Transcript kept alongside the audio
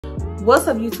What's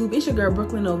up, YouTube? It's your girl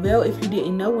Brooklyn Novell. If you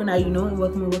didn't know, well, now you know, and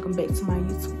welcome back to my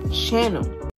YouTube channel.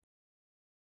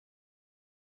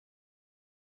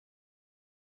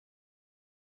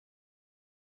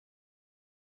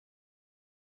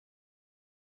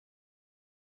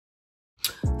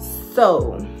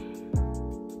 So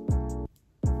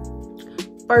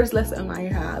first, let's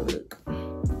admire how I look.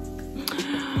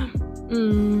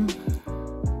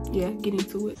 Yeah, get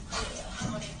into it.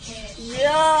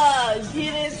 Yeah,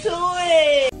 get into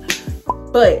it.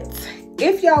 But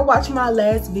if y'all watch my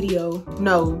last video,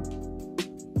 no,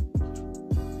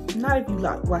 not if you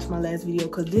watch my last video,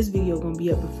 because this video gonna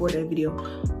be up before that video.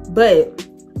 But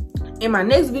in my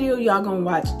next video, y'all gonna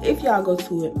watch. If y'all go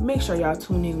to it, make sure y'all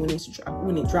tune in when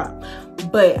it drop.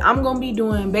 But I'm gonna be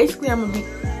doing basically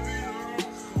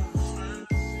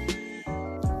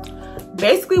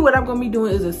what I'm gonna be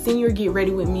doing is a senior get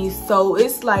ready with me. So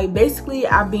it's like basically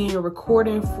I've been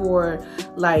recording for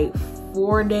like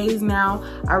 4 days now.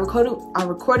 I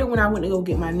recorded when I went to go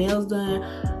get my nails done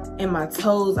and my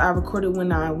toes. I recorded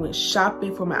when I went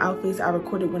shopping for my outfits. I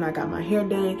recorded when I got my hair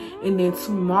done, and then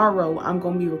tomorrow I'm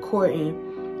gonna be recording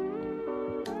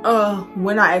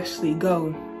when I actually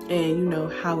go, and you know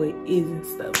how it is and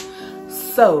stuff.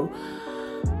 So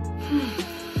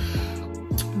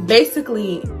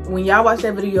basically, when y'all watch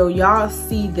that video, y'all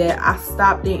see that I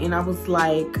stopped it and I was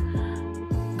like,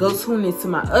 go tune into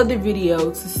my other video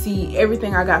to see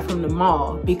everything I got from the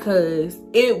mall, because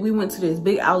we went to this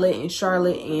big outlet in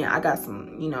Charlotte, and I got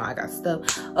some, you know, I got stuff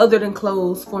other than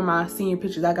clothes for my senior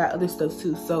pictures. I got other stuff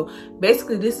too. So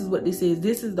basically this is what this is.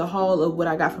 This is the haul of what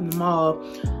I got from the mall.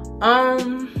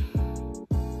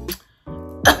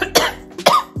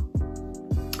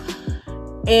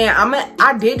 And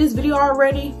I did this video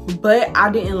already, but I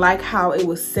didn't like how it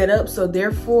was set up, so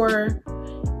therefore,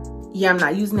 yeah, I'm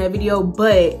not using that video.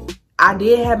 But I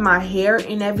did have my hair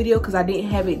in that video because I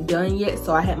didn't have it done yet.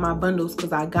 So I had my bundles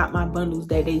because I got my bundles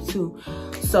that day too.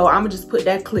 So I'm gonna just put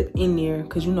that clip in there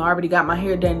because, you know, I already got my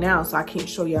hair done now, so I can't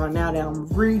show y'all now that I'm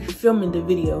re-filming the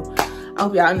video. I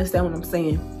hope y'all understand what I'm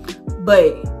saying.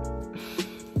 But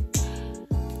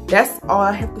that's all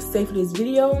I have to say for this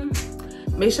video.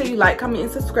 Make sure you like, comment,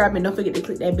 and subscribe, and don't forget to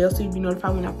click that bell so you'll be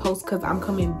notified when I post, because I'm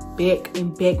coming back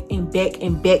and back and back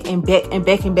and back and back and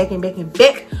back and back and back and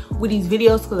back with these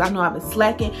videos, because I know I've been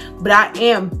slacking, but I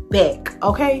am back,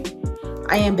 okay?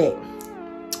 I am back.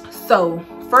 So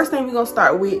first thing we're gonna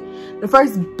start with, the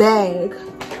first bag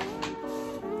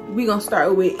we're gonna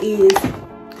start with is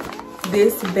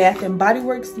this Bath and Body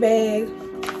Works bag.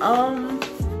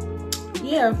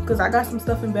 Yeah, because I got some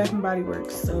stuff in Bath and Body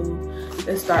Works, so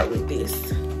let's start with this.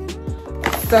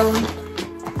 So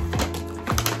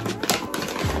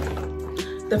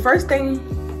the first thing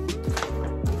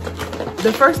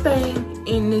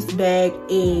in this bag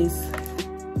is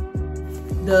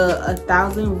the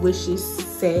 1,000 Wishes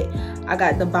set. I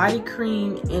got the body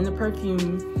cream and the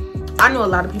perfume. I know a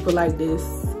lot of people like this.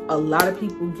 A lot of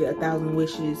people get 1,000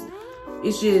 Wishes.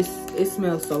 It's just, it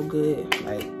smells so good.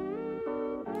 Like,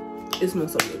 it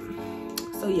smells so good.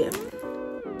 So yeah.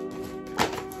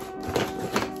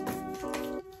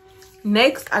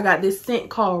 Next, I got this scent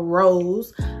called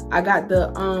Rose. I got the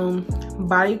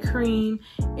body cream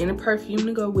and the perfume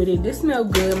to go with it. This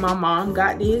smells good. My mom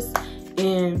got this,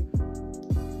 and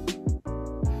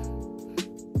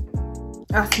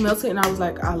I smelled it and I was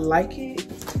like, I like it.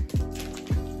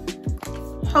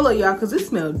 Hello, y'all, because it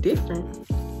smells different.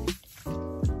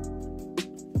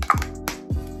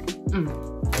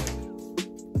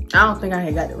 I don't think I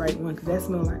had got the right one, because that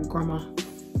smells like grandma.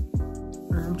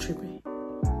 I'm tripping.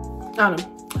 I don't know.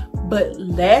 But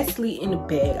lastly in the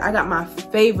bag, I got my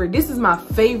favorite. This is my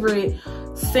favorite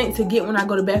scent to get when I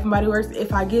go to Bath and Body Works.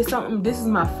 If I get something, this is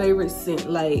my favorite scent.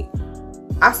 Like,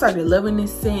 I started loving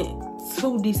this scent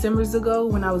 2 Decembers ago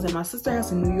when I was at my sister's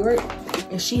house in New York,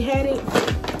 and she had it.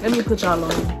 Let me put y'all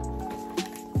on.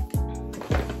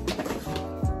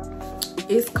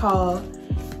 It's called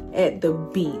At the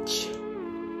Beach.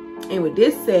 And with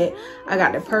this set, I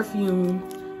got the perfume,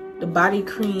 the body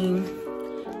cream,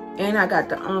 and I got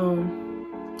the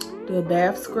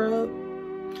bath scrub.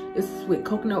 It's with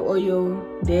coconut oil,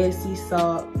 Dead Sea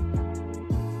salt,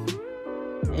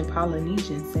 and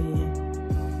Polynesian sand.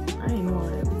 I didn't know all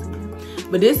that was in there.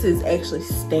 But this is actually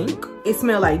stink. It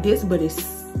smells like this, but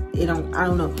I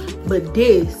don't know. But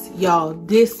this, y'all,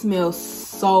 this smells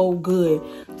so good.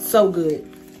 So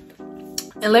good.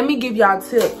 And let me give y'all a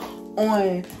tip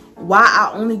on why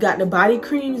I only got the body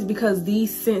creams, because these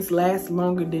scents last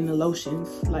longer than the lotions.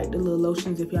 Like the little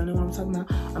lotions, if y'all know what I'm talking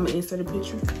about. I'm gonna insert a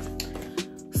picture.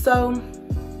 So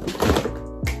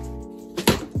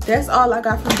that's all I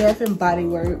got from Bath and Body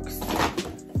Works.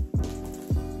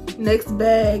 Next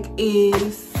bag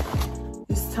is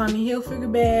this Tommy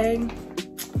Hilfiger bag.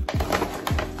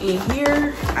 And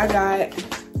here I got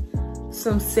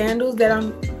some sandals that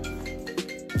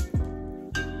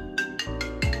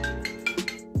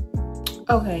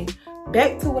okay,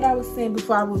 back to what I was saying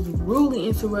before I was rudely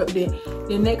interrupted.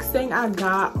 The next thing I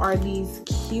got are these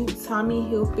cute Tommy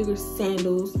Hilfiger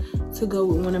sandals to go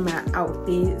with one of my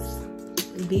outfits.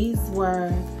 These were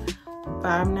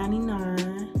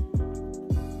 $5.99.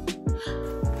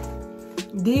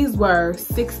 These were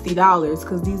 $60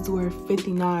 because these were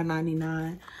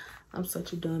 $59.99. I'm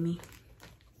such a dummy.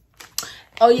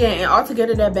 Oh yeah, and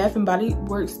altogether that Bath and Body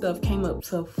Works stuff came up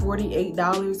to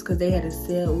 $48 because they had a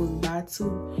sale. It was buy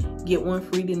 2 get 1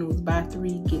 free, then it was buy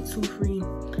 3 get 2 free.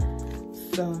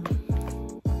 So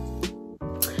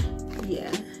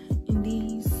yeah, and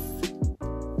these,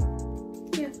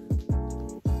 yeah.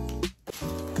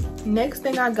 Next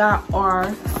thing I got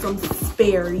are some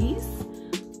Sperry's.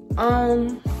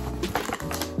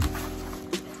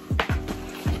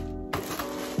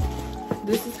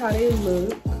 This is how they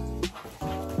look.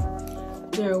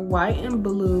 They're white and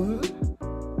blue.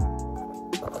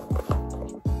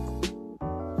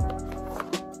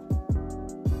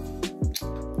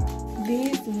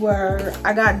 These were,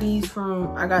 I got these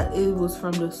from, it was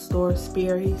from the store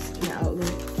Sperry's in the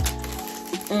outlet.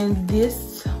 And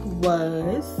this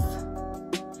was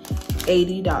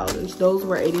 $80. Those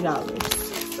were $80.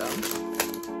 So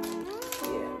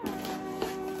yeah.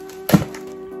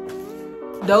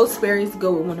 Those Sperry's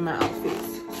go with one of my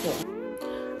outfits. So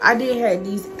I did have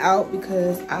these out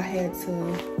because I had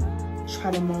to try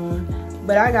them on.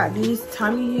 But I got these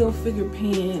Tommy Hilfiger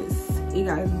pants. It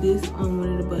got this on one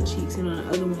of the butt cheeks and on the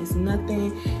other one it's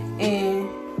nothing. And,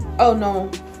 oh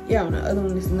no, yeah, on the other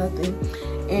one it's nothing.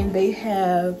 And they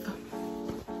have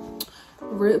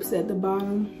rips at the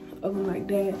bottom of them like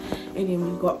that. And then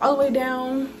when you go all the way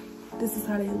down, this is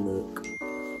how they look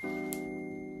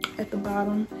at the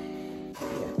bottom.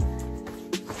 Yeah.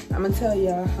 I'm gonna tell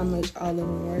y'all how much all of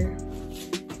them were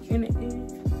in the end.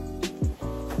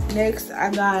 Next I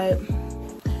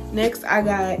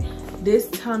got this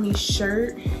Tommy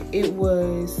shirt. It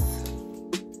was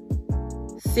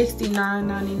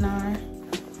 $69.99.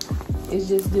 It's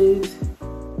just this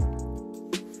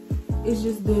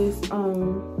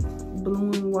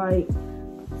blue and white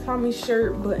Tommy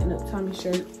shirt, button up Tommy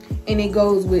shirt, and it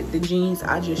goes with the jeans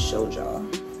I just showed y'all.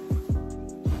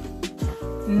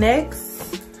 Next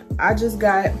I just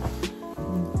got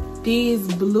these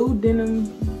blue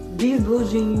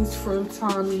jeans from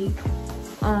Tommy.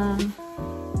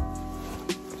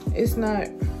 It's not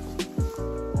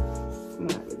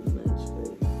really much,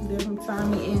 but they're from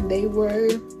Tommy and they were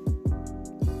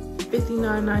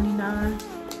 $59.99.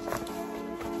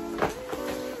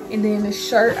 And then the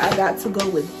shirt I got to go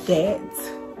with that.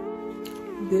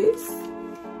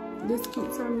 This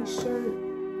cute Tommy shirt.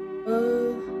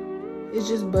 It's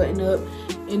just button up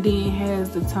and then it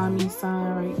has the Tommy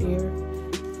sign right there.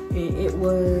 And it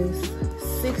was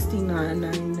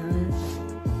 $69.99.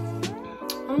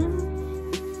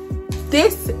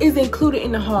 This is included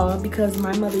in the haul because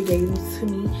my mother gave them to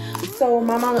me. So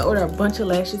my mama ordered a bunch of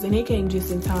lashes and it came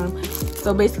just in time.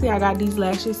 So basically I got these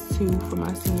lashes too for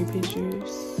my senior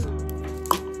pictures.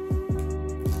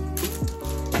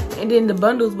 And then the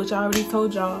bundles, which I already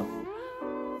told y'all.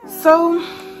 So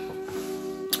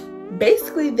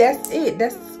basically that's it.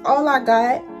 That's all I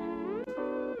got.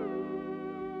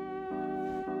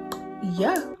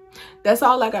 Yeah, that's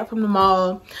all I got from the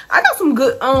mall. I got some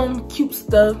good cute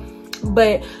stuff,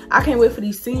 but I can't wait for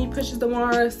these senior pictures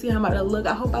tomorrow. See how I'm about to look.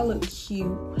 I hope I look cute.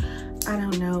 I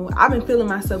don't know. I've been feeling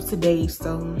myself today,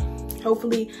 so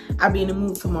hopefully I'll be in the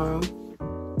mood tomorrow.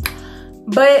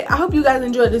 But I hope you guys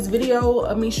enjoyed this video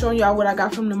of me showing y'all what I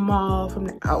got from the mall, from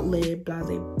the outlet,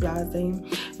 blase.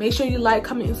 Make sure you like,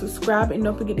 comment, and subscribe. And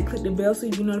don't forget to click the bell so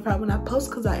you'll be notified when I post,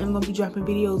 because I am going to be dropping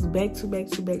videos back to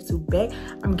back.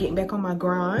 I'm getting back on my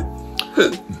grind.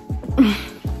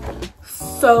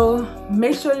 So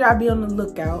make sure y'all be on the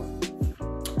lookout.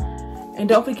 And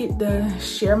don't forget to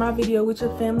share my video with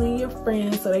your family and your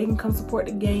friends so they can come support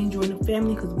the gang, join the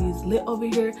family, because we is lit over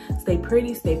here. Stay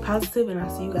pretty, stay positive, and I'll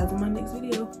see you guys in my next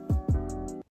video.